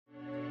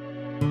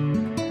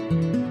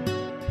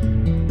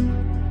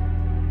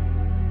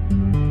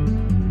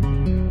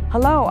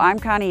Hello, I'm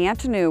Connie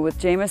Antonou with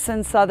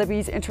Jameson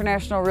Sotheby's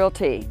International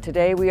Realty.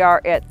 Today we are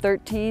at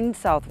 13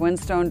 South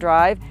Wynstone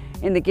Drive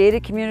in the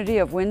gated community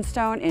of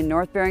Wynstone in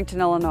North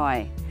Barrington,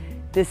 Illinois.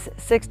 This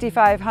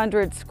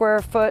 6,500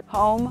 square foot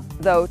home,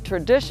 though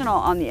traditional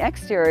on the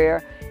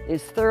exterior,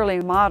 is thoroughly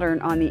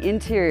modern on the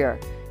interior.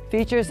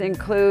 Features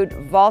include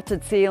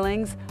vaulted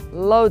ceilings,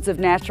 loads of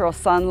natural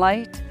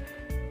sunlight,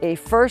 a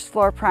first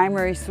floor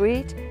primary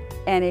suite,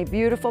 and a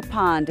beautiful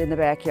pond in the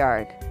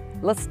backyard.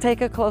 Let's take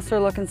a closer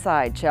look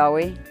inside, shall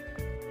we?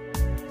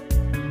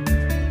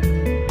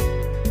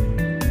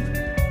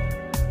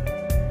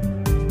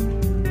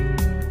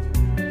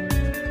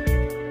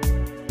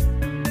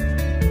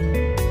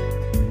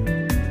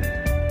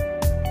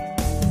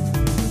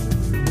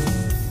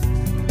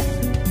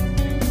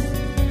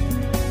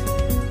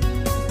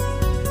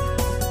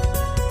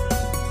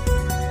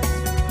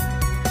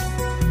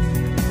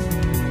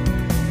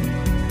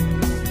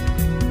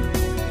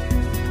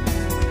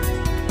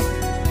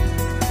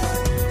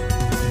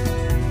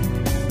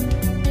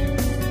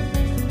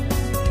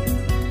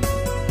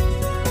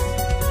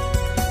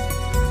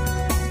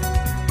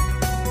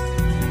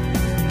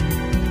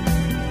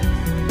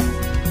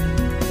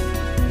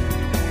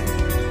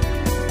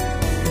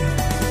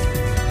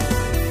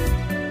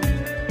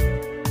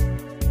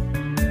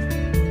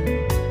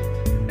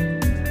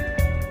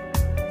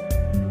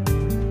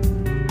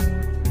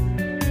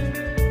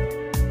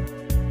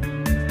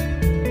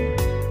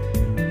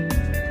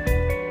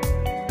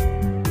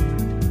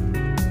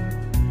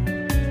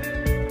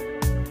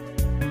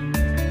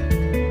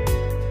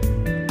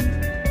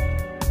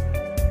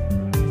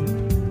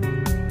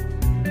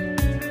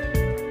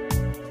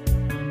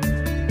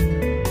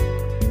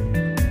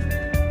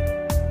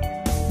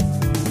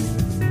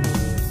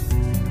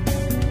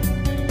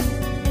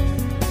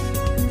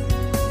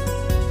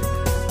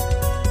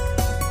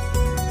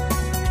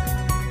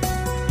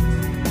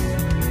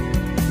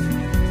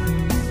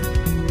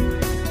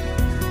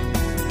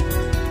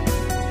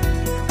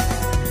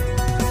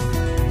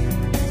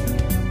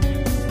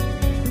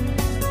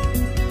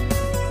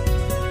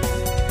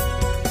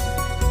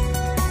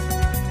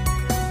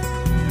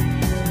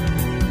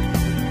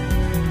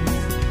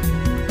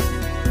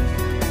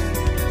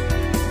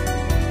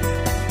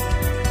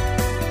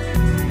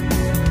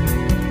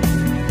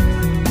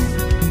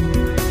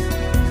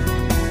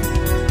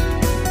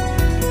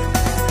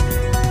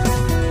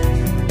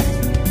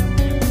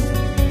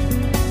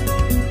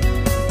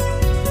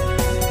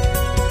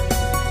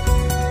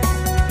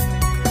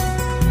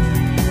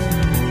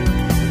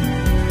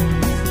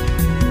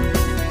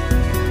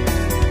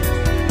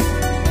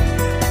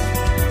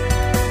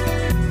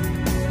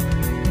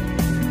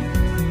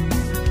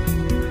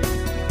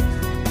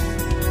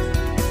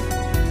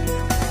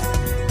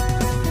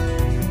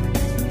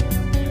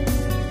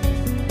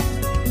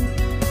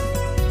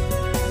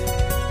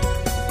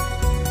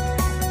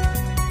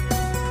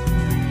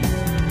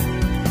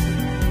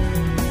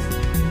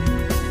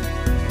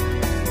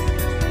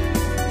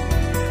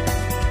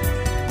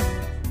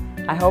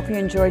 I hope you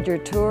enjoyed your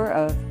tour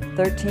of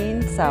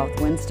 13 South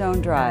Wynstone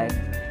Drive.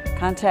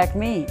 Contact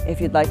me if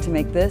you'd like to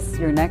make this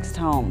your next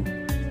home.